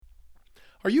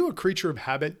Are you a creature of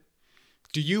habit?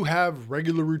 Do you have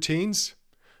regular routines?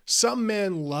 Some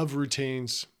men love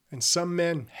routines and some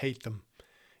men hate them.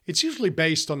 It's usually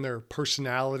based on their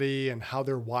personality and how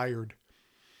they're wired.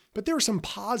 But there are some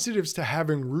positives to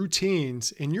having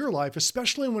routines in your life,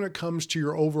 especially when it comes to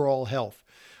your overall health,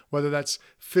 whether that's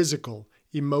physical,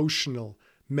 emotional,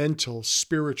 mental,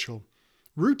 spiritual.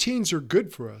 Routines are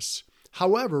good for us.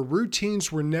 However,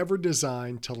 routines were never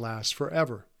designed to last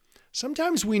forever.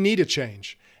 Sometimes we need a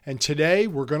change, and today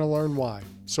we're going to learn why.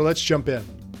 So let's jump in.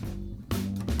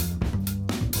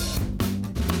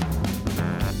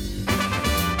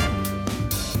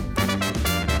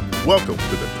 Welcome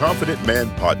to the Confident Man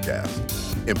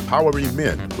Podcast, empowering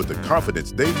men with the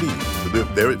confidence they need to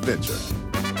live their adventure.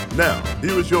 Now,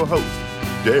 here is your host,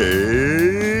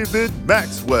 David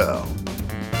Maxwell.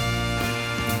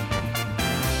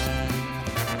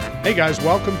 Hey guys,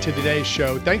 welcome to today's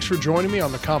show. Thanks for joining me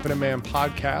on the Confident Man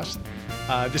Podcast.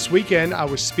 This weekend, I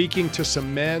was speaking to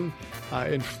some men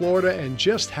in Florida and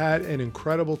just had an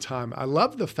incredible time. I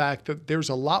love the fact that there's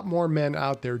a lot more men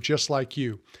out there just like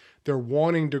you. They're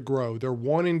wanting to grow. They're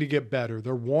wanting to get better.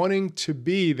 They're wanting to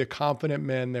be the confident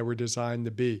men they were designed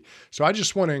to be. So I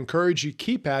just want to encourage you,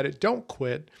 keep at it. Don't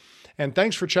quit. And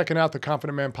thanks for checking out the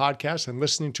Confident Man Podcast and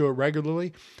listening to it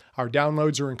regularly. Our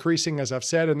downloads are increasing, as I've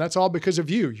said, and that's all because of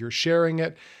you. You're sharing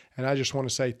it, and I just want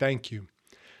to say thank you.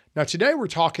 Now, today we're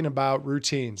talking about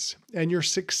routines, and your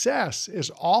success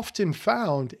is often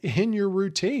found in your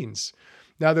routines.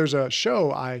 Now, there's a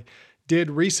show I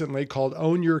did recently called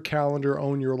Own Your Calendar,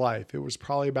 Own Your Life. It was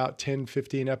probably about 10,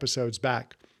 15 episodes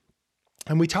back.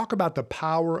 And we talk about the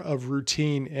power of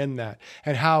routine in that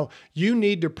and how you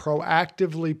need to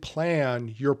proactively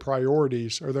plan your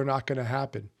priorities or they're not going to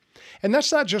happen. And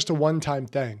that's not just a one-time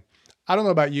thing. I don't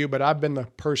know about you, but I've been the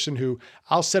person who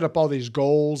I'll set up all these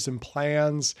goals and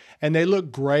plans and they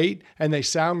look great and they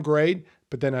sound great,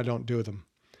 but then I don't do them.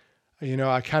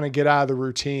 I kind of get out of the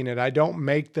routine and I don't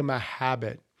make them a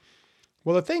habit.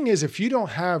 Well, the thing is, if you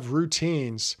don't have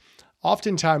routines,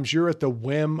 oftentimes you're at the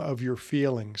whim of your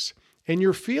feelings. And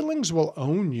your feelings will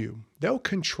own you. They'll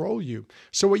control you.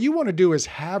 So what you want to do is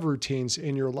have routines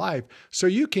in your life so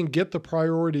you can get the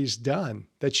priorities done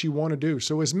that you want to do.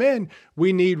 So as men,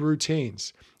 we need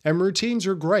routines. And routines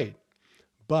are great,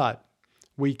 but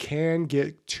we can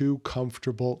get too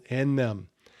comfortable in them.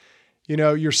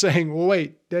 You're saying, well,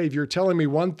 wait, Dave, you're telling me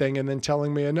one thing and then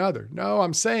telling me another. No,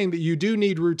 I'm saying that you do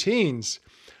need routines,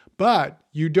 but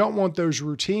you don't want those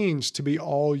routines to be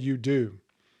all you do.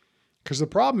 Because the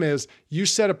problem is you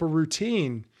set up a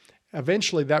routine,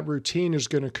 eventually that routine is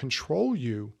going to control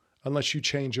you unless you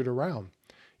change it around.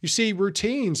 You see,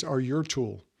 routines are your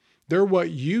tool. They're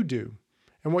what you do.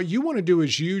 And what you want to do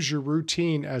is use your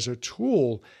routine as a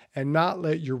tool and not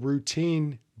let your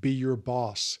routine be your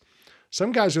boss.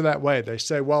 Some guys are that way. They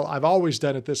say, well, I've always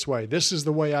done it this way. This is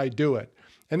the way I do it.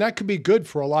 And that could be good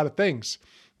for a lot of things.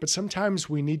 But sometimes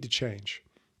we need to change.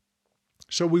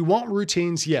 So we want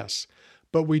routines, yes.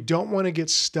 But we don't want to get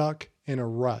stuck in a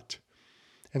rut.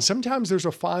 And sometimes there's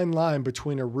a fine line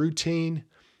between a routine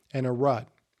and a rut.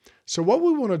 So what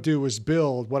we want to do is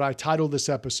build what I titled this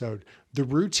episode, The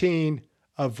Routine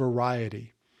of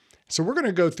Variety. So we're going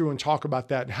to go through and talk about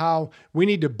that and how we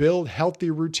need to build healthy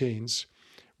routines.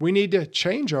 We need to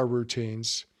change our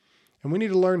routines. And we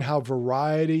need to learn how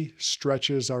variety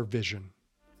stretches our vision.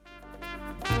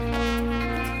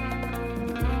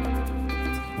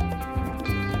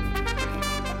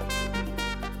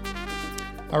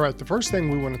 All right, the first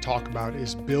thing we want to talk about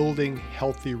is building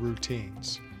healthy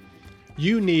routines.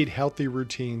 You need healthy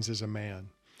routines as a man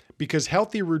because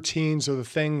healthy routines are the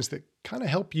things that kind of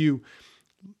help you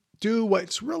do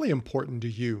what's really important to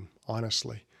you,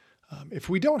 honestly. If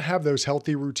we don't have those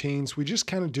healthy routines, we just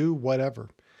kind of do whatever.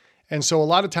 And so a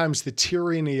lot of times the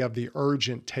tyranny of the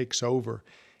urgent takes over.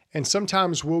 And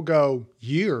sometimes we'll go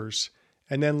years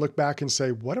and then look back and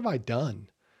say, what have I done?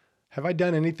 Have I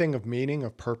done anything of meaning,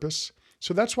 of purpose?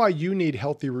 So that's why you need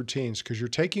healthy routines because you're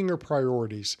taking your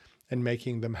priorities and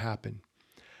making them happen.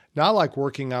 Now, I like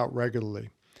working out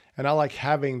regularly and I like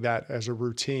having that as a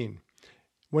routine.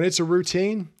 When it's a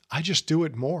routine, I just do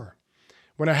it more.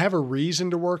 When I have a reason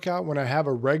to work out, when I have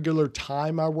a regular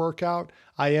time I work out,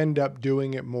 I end up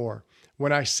doing it more.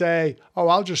 When I say, oh,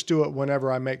 I'll just do it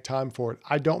whenever I make time for it,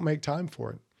 I don't make time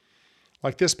for it.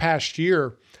 Like this past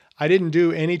year, I didn't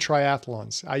do any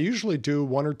triathlons. I usually do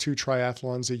 1 or 2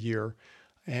 triathlons a year.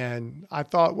 And I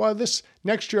thought, well, this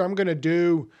next year I'm going to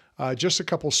do just a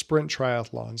couple sprint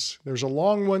triathlons. There's a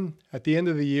long one at the end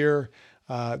of the year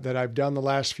that I've done the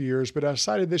last few years, but I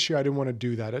decided this year I didn't want to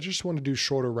do that. I just want to do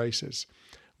shorter races.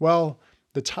 Well,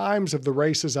 the times of the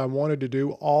races I wanted to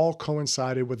do all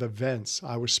coincided with events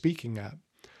I was speaking at.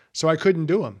 So I couldn't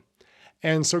do them.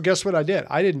 And so guess what I did?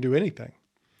 I didn't do anything.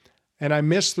 And I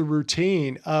missed the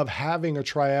routine of having a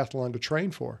triathlon to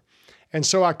train for. And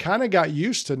so I kind of got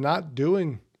used to not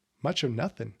doing much of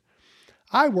nothing.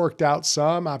 I worked out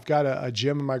some. I've got a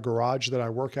gym in my garage that I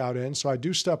work out in. So I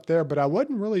do stuff there, but I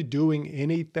wasn't really doing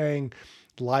anything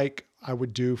like I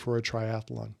would do for a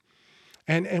triathlon.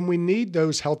 And we need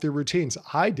those healthy routines.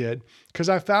 I did, because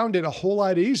I found it a whole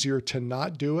lot easier to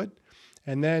not do it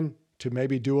and then to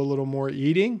maybe do a little more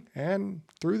eating. And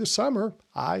through the summer,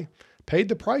 I paid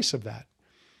the price of that.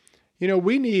 You know,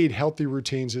 we need healthy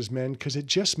routines as men because it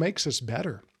just makes us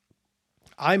better.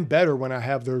 I'm better when I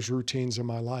have those routines in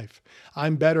my life.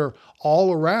 I'm better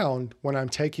all around when I'm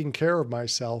taking care of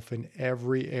myself in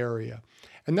every area.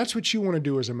 And that's what you want to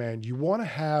do as a man. You want to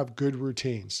have good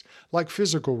routines, like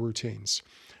physical routines.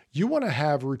 You want to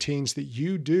have routines that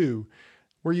you do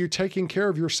where you're taking care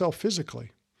of yourself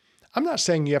physically. I'm not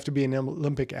saying you have to be an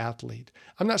Olympic athlete.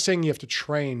 I'm not saying you have to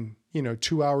train,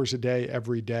 2 hours a day,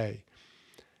 every day.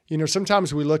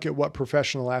 Sometimes we look at what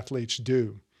professional athletes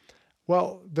do.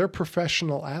 Well, they're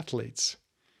professional athletes.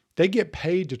 They get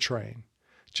paid to train.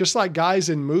 Just like guys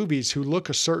in movies who look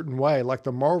a certain way, like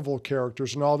the Marvel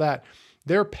characters and all that,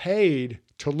 they're paid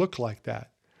to look like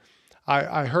that.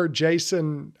 I heard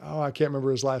Jason, I can't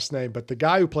remember his last name, but the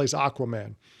guy who plays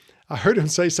Aquaman, I heard him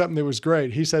say something that was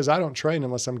great. He says, I don't train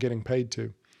unless I'm getting paid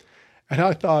to. And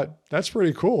I thought, that's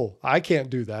pretty cool. I can't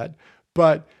do that.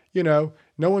 But, no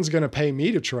one's going to pay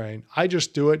me to train. I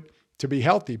just do it to be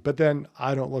healthy. But then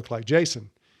I don't look like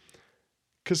Jason.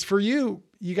 Because for you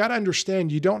got to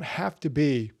understand, you don't have to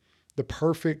be the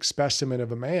perfect specimen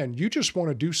of a man. You just want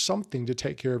to do something to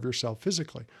take care of yourself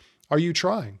physically. Are you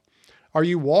trying? Are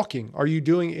you walking? Are you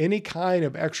doing any kind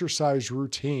of exercise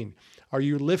routine? Are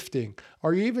you lifting?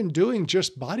 Are you even doing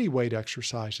just body weight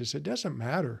exercises? It doesn't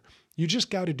matter. You just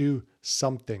got to do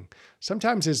something.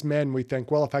 Sometimes as men, we think,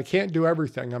 well, if I can't do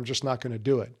everything, I'm just not going to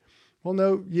do it. Well,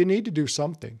 no, you need to do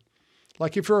something.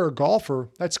 Like if you're a golfer,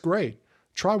 that's great.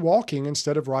 Try walking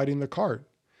instead of riding the cart.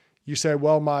 You say,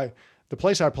 well, the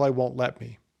place I play won't let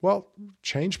me. Well,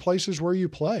 change places where you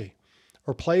play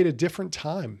or play at a different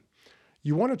time.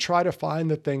 You want to try to find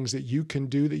the things that you can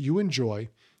do that you enjoy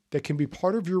that can be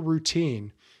part of your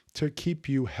routine to keep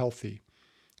you healthy.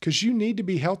 Because you need to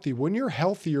be healthy. When you're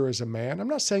healthier as a man, I'm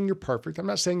not saying you're perfect. I'm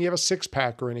not saying you have a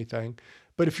six-pack or anything.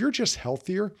 But if you're just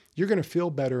healthier, you're going to feel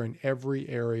better in every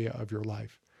area of your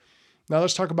life. Now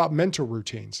let's talk about mental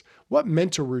routines. What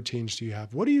mental routines do you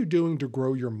have? What are you doing to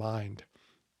grow your mind?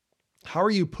 How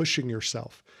are you pushing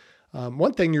yourself?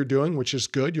 One thing you're doing, which is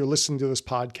good, you're listening to this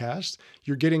podcast,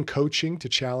 you're getting coaching to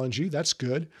challenge you. That's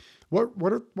good.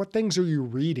 What things are you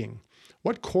reading?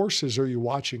 What courses are you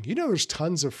watching? There's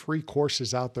tons of free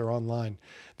courses out there online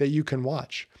that you can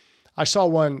watch. I saw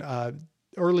one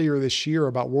earlier this year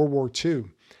about World War II,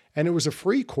 and it was a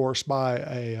free course by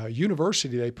a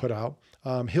university they put out.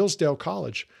 Hillsdale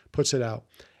College puts it out.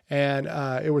 And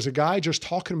it was a guy just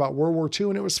talking about World War II,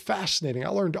 and it was fascinating. I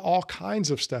learned all kinds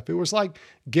of stuff. It was like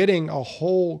getting a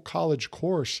whole college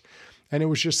course, and it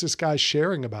was just this guy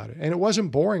sharing about it. And it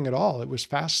wasn't boring at all. It was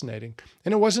fascinating.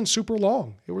 And it wasn't super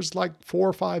long. It was like 4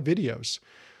 or 5 videos.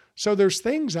 So there's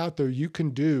things out there you can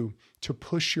do to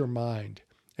push your mind.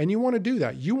 And you want to do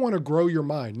that. You want to grow your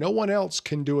mind. No one else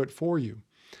can do it for you.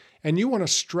 And you want to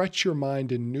stretch your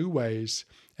mind in new ways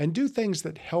and do things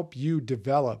that help you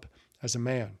develop as a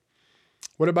man.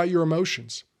 What about your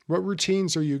emotions? What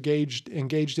routines are you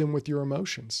engaged in with your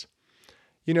emotions?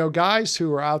 Guys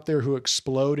who are out there who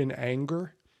explode in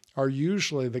anger are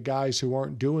usually the guys who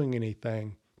aren't doing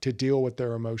anything to deal with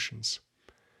their emotions.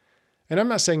 And I'm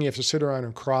not saying you have to sit around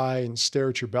and cry and stare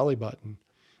at your belly button.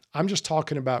 I'm just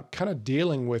talking about kind of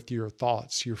dealing with your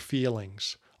thoughts, your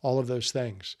feelings, all of those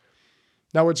things.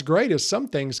 Now, what's great is some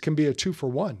things can be a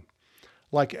 2-for-1.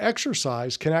 Like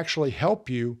exercise can actually help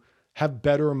you have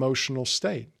better emotional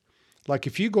state. Like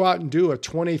if you go out and do a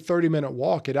 20, 30-minute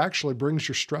walk, it actually brings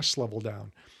your stress level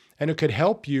down. And it could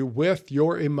help you with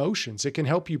your emotions. It can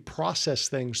help you process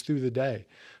things through the day.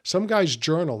 Some guys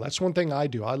journal. That's one thing I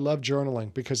do. I love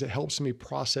journaling because it helps me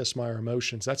process my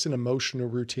emotions. That's an emotional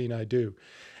routine I do.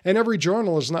 And every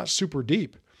journal is not super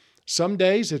deep. Some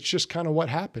days it's just kind of what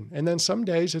happened. And then some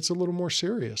days it's a little more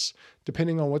serious,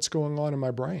 depending on what's going on in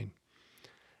my brain.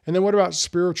 And then what about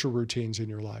spiritual routines in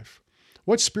your life?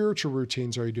 What spiritual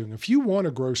routines are you doing? If you want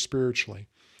to grow spiritually,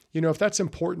 if that's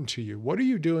important to you, what are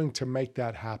you doing to make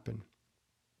that happen?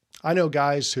 I know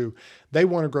guys who they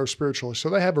want to grow spiritually, so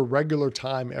they have a regular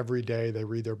time every day they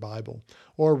read their Bible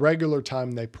or a regular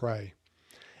time they pray.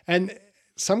 And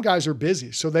some guys are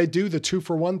busy, so they do the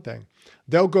 2-for-1 thing.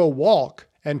 They'll go walk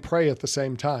and pray at the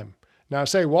same time. Now I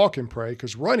say walk and pray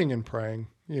because running and praying,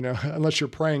 unless you're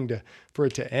praying for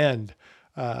it to end,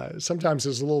 sometimes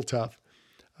it's a little tough.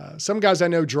 Some guys I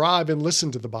know drive and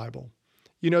listen to the Bible.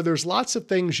 There's lots of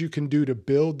things you can do to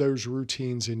build those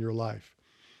routines in your life.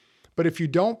 But if you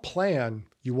don't plan,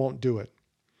 you won't do it.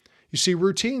 You see,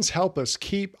 routines help us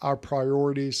keep our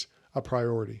priorities a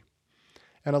priority.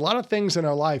 And a lot of things in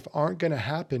our life aren't going to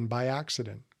happen by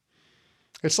accident.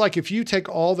 It's like if you take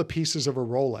all the pieces of a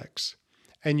Rolex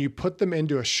and you put them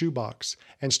into a shoebox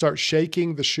and start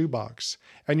shaking the shoebox,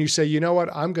 and you say, you know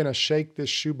what, I'm going to shake this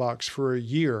shoebox for a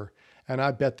year, and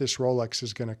I bet this Rolex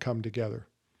is going to come together.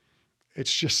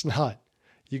 It's just not.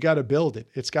 You got to build it.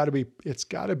 It's got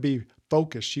to be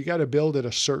focused. You got to build it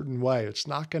a certain way. It's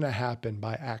not going to happen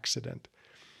by accident.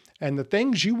 And the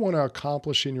things you want to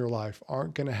accomplish in your life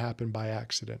aren't going to happen by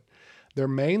accident. They're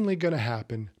mainly going to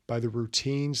happen by the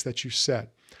routines that you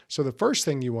set. So the first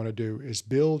thing you want to do is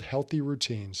build healthy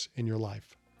routines in your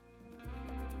life.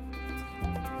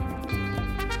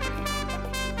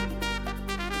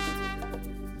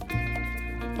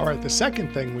 All right, the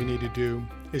second thing we need to do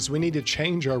is we need to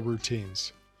change our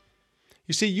routines.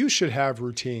 You see, you should have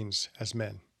routines as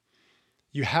men.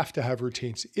 You have to have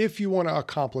routines if you want to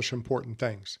accomplish important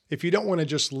things. If you don't want to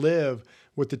just live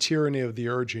with the tyranny of the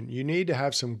urgent, you need to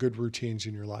have some good routines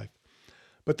in your life.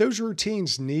 But those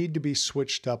routines need to be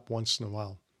switched up once in a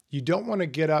while. You don't want to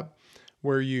get up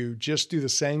where you just do the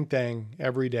same thing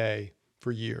every day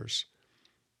for years.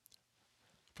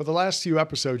 For the last few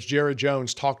episodes, Jared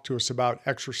Jones talked to us about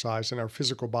exercise and our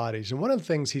physical bodies. And one of the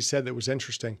things he said that was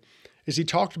interesting is he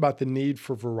talked about the need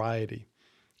for variety.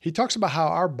 He talks about how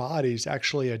our bodies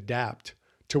actually adapt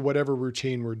to whatever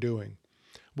routine we're doing.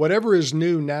 Whatever is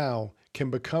new now can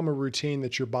become a routine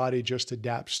that your body just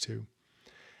adapts to.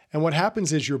 And what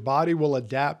happens is your body will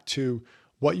adapt to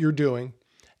what you're doing,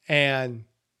 and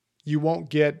you won't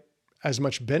get as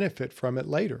much benefit from it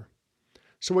later.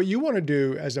 So what you want to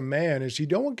do as a man is you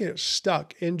don't want to get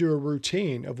stuck into a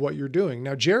routine of what you're doing.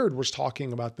 Now, Jared was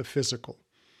talking about the physical,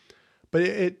 but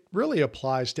it really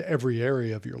applies to every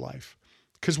area of your life.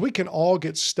 Because we can all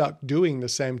get stuck doing the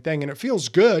same thing, and it feels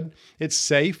good. It's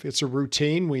safe. It's a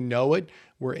routine. We know it.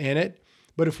 We're in it.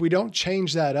 But if we don't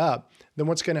change that up, then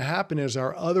what's going to happen is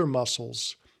our other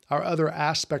muscles, our other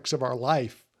aspects of our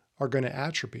life are going to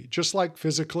atrophy. Just like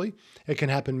physically, it can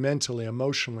happen mentally,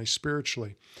 emotionally,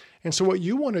 spiritually. And so what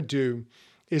you want to do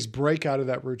is break out of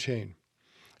that routine.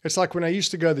 It's like when I used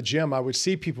to go to the gym, I would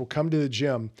see people come to the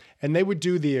gym and they would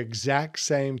do the exact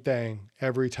same thing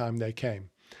every time they came.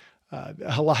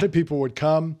 A lot of people would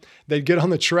come, they'd get on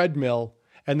the treadmill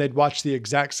and they'd watch the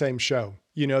exact same show.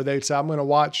 They'd say, I'm going to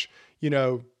watch,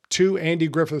 2 Andy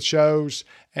Griffith shows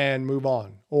and move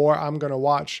on. Or I'm going to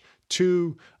watch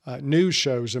 2 news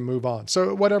shows and move on.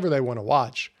 So whatever they want to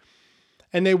watch.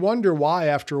 And they wonder why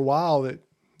after a while that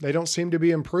they don't seem to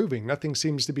be improving. Nothing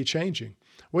seems to be changing.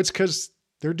 Well, it's because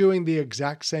they're doing the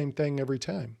exact same thing every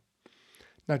time.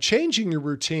 Now, changing your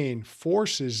routine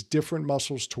forces different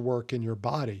muscles to work in your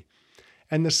body.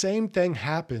 And the same thing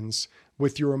happens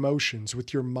with your emotions,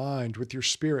 with your mind, with your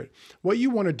spirit. What you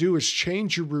want to do is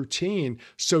change your routine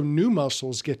so new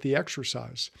muscles get the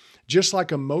exercise. Just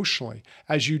like emotionally,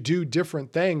 as you do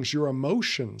different things, your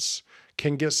emotions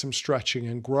can get some stretching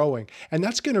and growing. And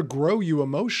that's going to grow you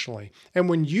emotionally. And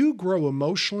when you grow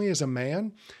emotionally as a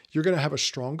man, you're going to have a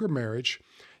stronger marriage.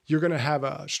 You're going to have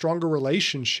a stronger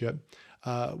relationship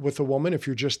with a woman if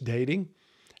you're just dating.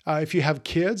 If you have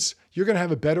kids, you're going to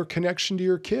have a better connection to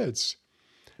your kids.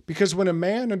 Because when a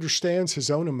man understands his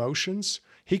own emotions,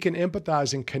 he can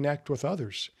empathize and connect with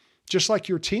others. Just like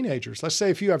your teenagers. Let's say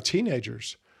if you have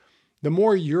teenagers, the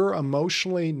more you're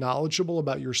emotionally knowledgeable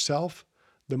about yourself,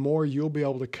 the more you'll be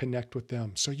able to connect with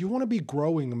them. So you want to be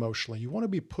growing emotionally. You want to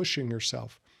be pushing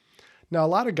yourself. Now, a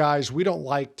lot of guys, we don't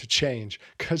like to change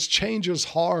because change is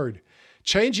hard.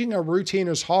 Changing a routine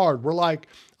is hard. We're like,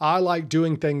 I like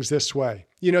doing things this way.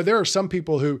 There are some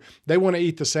people who they want to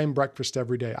eat the same breakfast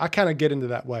every day. I kind of get into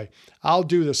that way. I'll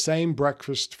do the same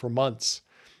breakfast for months.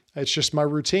 It's just my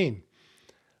routine.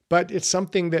 But it's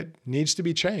something that needs to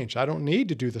be changed. I don't need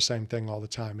to do the same thing all the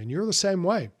time. And you're the same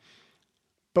way.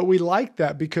 But we like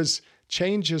that because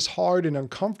change is hard and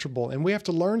uncomfortable, and we have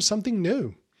to learn something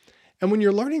new. And when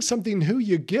you're learning something new,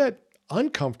 you get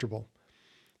uncomfortable.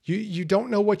 You don't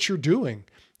know what you're doing.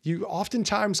 You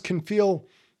oftentimes can feel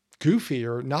goofy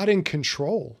or not in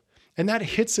control. And that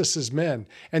hits us as men.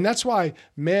 And that's why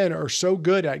men are so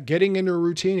good at getting into a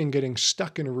routine and getting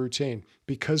stuck in a routine,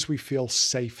 because we feel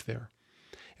safe there.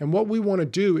 And what we want to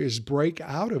do is break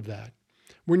out of that.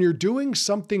 When you're doing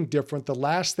something different, the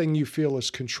last thing you feel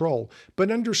is control. But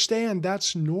understand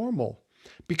that's normal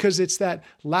because it's that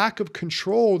lack of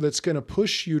control that's going to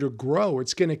push you to grow.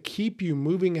 It's going to keep you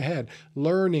moving ahead,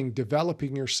 learning,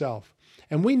 developing yourself.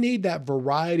 And we need that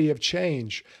variety of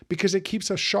change because it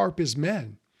keeps us sharp as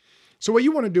men. So what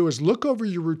you want to do is look over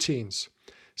your routines,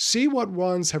 see what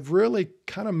ones have really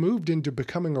kind of moved into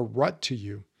becoming a rut to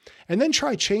you, and then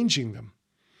try changing them.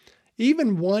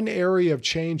 Even one area of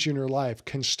change in your life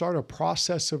can start a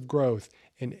process of growth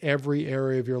in every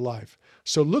area of your life.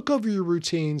 So look over your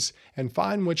routines and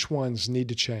find which ones need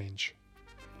to change.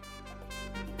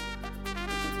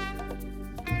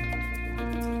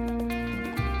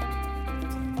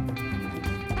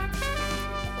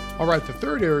 All right, the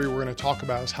third area we're going to talk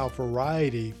about is how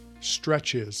variety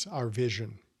stretches our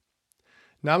vision.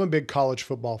 Now, I'm a big college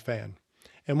football fan.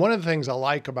 And one of the things I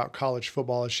like about college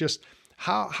football is just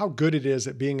how good it is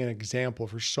at being an example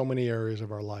for so many areas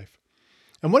of our life.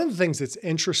 And one of the things that's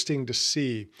interesting to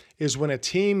see is when a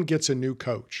team gets a new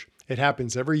coach. It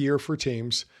happens every year for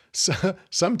teams.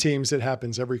 Some teams, it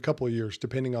happens every couple of years,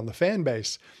 depending on the fan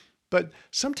base. But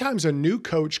sometimes a new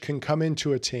coach can come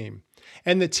into a team,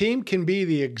 and the team can be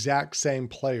the exact same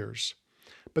players.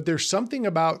 But there's something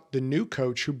about the new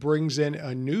coach who brings in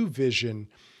a new vision,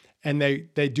 and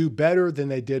they do better than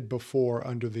they did before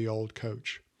under the old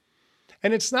coach.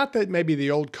 And it's not that maybe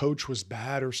the old coach was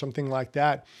bad or something like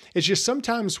that. It's just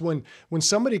sometimes when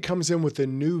somebody comes in with a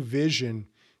new vision,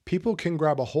 people can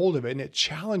grab a hold of it and it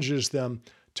challenges them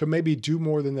to maybe do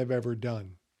more than they've ever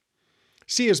done.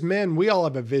 See, as men, we all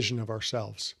have a vision of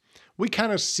ourselves. We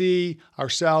kind of see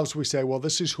ourselves, we say, well,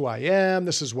 this is who I am,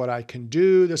 this is what I can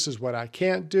do, this is what I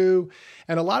can't do.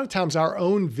 And a lot of times our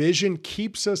own vision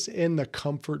keeps us in the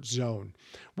comfort zone.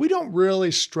 We don't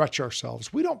really stretch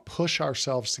ourselves. We don't push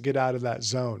ourselves to get out of that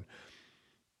zone.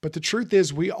 But the truth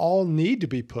is we all need to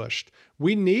be pushed.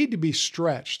 We need to be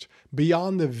stretched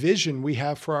beyond the vision we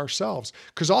have for ourselves.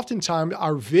 Because oftentimes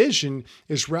our vision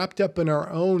is wrapped up in our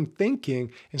own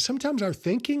thinking, and sometimes our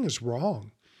thinking is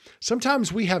wrong.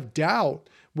 Sometimes we have doubt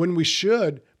when we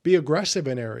should be aggressive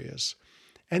in areas.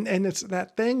 And it's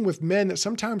that thing with men that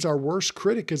sometimes our worst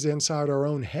critic is inside our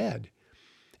own head.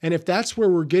 And if that's where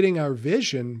we're getting our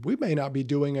vision, we may not be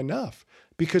doing enough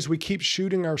because we keep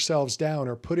shooting ourselves down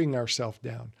or putting ourselves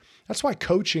down. That's why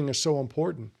coaching is so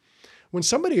important. When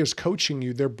somebody is coaching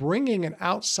you, they're bringing an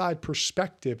outside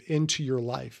perspective into your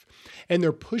life, and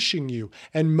they're pushing you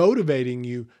and motivating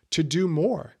you to do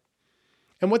more.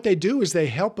 And what they do is they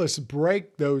help us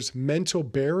break those mental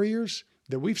barriers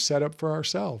that we've set up for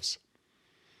ourselves.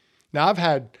 Now, I've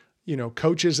had,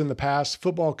 coaches in the past,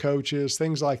 football coaches,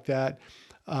 things like that.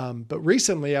 But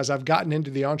recently, as I've gotten into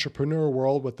the entrepreneur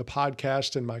world with the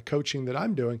podcast and my coaching that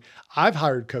I'm doing, I've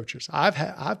hired coaches.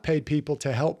 I've paid people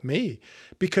to help me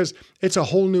because it's a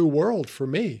whole new world for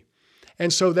me.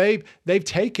 And so they've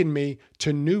taken me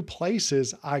to new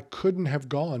places I couldn't have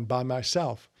gone by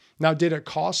myself. Now, did it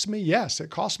cost me? Yes,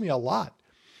 it cost me a lot,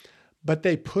 but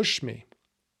they pushed me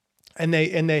and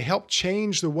they helped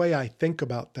change the way I think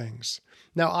about things.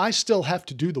 Now, I still have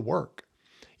to do the work.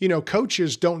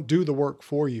 Coaches don't do the work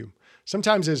for you.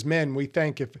 Sometimes as men, we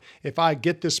think if I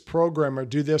get this program or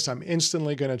do this, I'm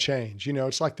instantly going to change.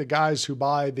 It's like the guys who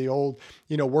buy the old,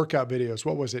 workout videos.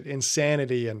 What was it?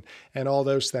 Insanity and all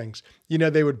those things.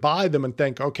 They would buy them and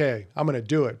think, okay, I'm going to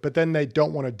do it. But then they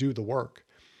don't want to do the work.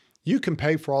 You can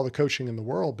pay for all the coaching in the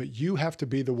world, but you have to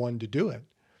be the one to do it.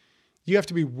 You have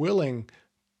to be willing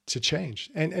to change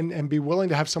and be willing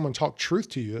to have someone talk truth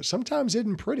to you that sometimes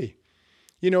isn't pretty.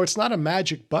 It's not a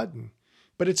magic button,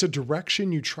 but it's a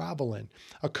direction you travel in.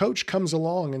 A coach comes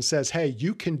along and says, hey,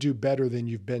 you can do better than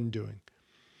you've been doing.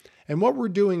 And what we're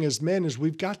doing as men is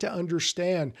we've got to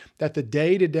understand that the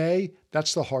day-to-day,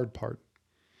 that's the hard part.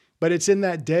 But it's in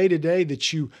that day-to-day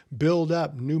that you build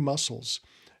up new muscles.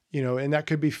 And that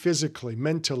could be physically,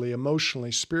 mentally,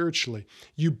 emotionally, spiritually.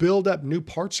 You build up new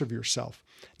parts of yourself.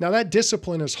 Now that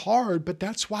discipline is hard, but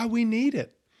that's why we need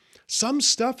it. Some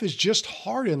stuff is just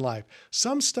hard in life.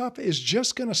 Some stuff is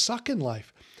just going to suck in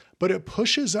life, but it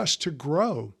pushes us to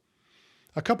grow.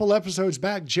 A couple episodes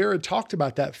back, Jared talked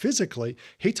about that physically.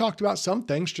 He talked about some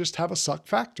things just have a suck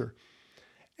factor.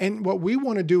 And what we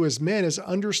want to do as men is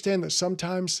understand that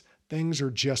sometimes things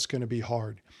are just going to be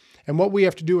hard. And what we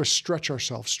have to do is stretch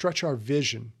ourselves, stretch our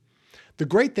vision. The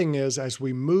great thing is, as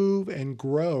we move and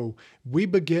grow, we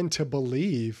begin to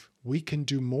believe we can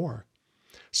do more.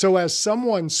 So as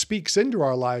someone speaks into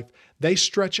our life, they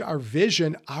stretch our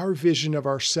vision of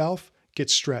ourself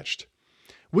gets stretched.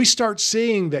 We start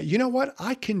seeing that,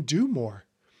 I can do more.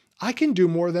 I can do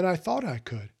more than I thought I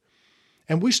could.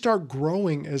 And we start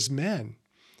growing as men.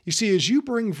 You see, as you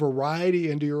bring variety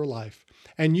into your life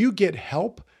and you get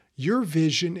help, your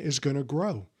vision is going to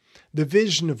grow. The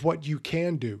vision of what you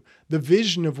can do, the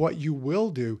vision of what you will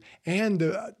do, and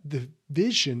the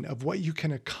vision of what you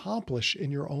can accomplish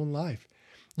in your own life.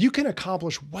 You can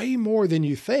accomplish way more than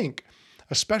you think,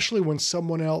 especially when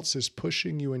someone else is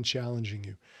pushing you and challenging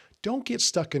you. Don't get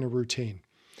stuck in a routine.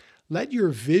 Let your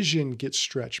vision get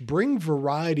stretched. Bring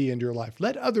variety into your life.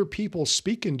 Let other people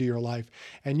speak into your life,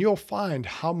 and you'll find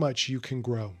how much you can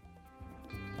grow.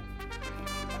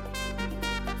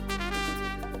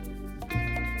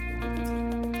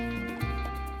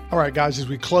 All right, guys, as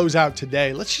we close out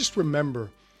today, let's just remember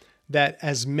that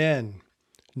as men,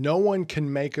 no one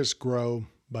can make us grow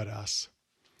but us.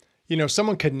 You know,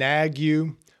 someone could nag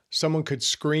you, someone could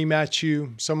scream at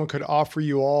you, someone could offer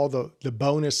you all the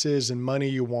bonuses and money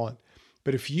you want.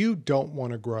 But if you don't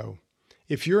want to grow,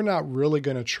 if you're not really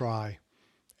going to try,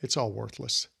 it's all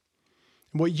worthless.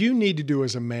 And what you need to do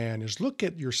as a man is look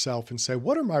at yourself and say,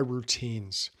 what are my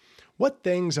routines? What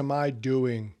things am I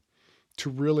doing to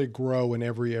really grow in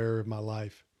every area of my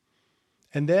life?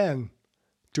 And then,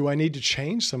 do I need to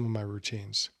change some of my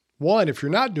routines? One, if you're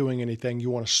not doing anything,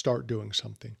 you want to start doing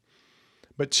something.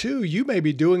 But two, you may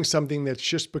be doing something that's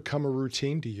just become a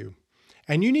routine to you.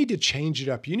 And you need to change it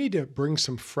up. You need to bring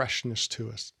some freshness to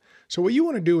us. So what you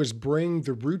want to do is bring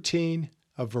the routine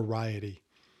of variety.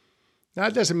 Now,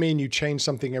 that doesn't mean you change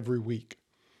something every week,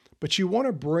 but you want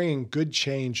to bring good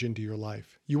change into your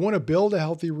life. You want to build a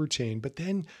healthy routine, but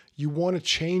then you want to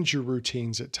change your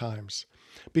routines at times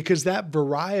because that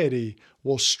variety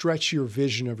will stretch your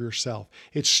vision of yourself.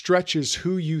 It stretches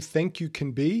who you think you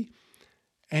can be,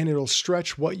 and it'll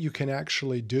stretch what you can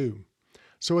actually do.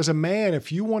 So as a man,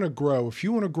 if you want to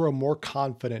grow more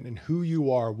confident in who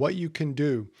you are, what you can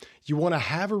do, you want to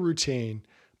have a routine,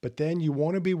 but then you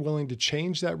want to be willing to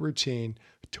change that routine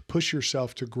to push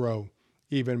yourself to grow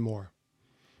even more.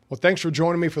 Well, thanks for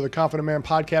joining me for the Confident Man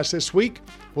podcast this week.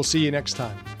 We'll see you next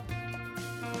time.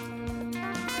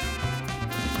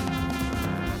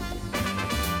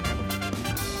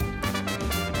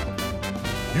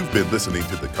 You've been listening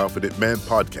to the Confident Man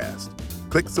podcast.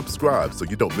 Click subscribe so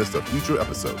you don't miss a future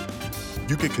episode.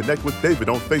 You can connect with David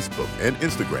on Facebook and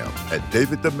Instagram at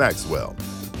David the Maxwell.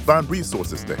 Find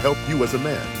resources to help you as a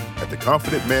man at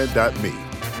theconfidentman.me.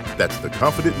 That's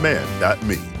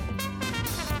theconfidentman.me.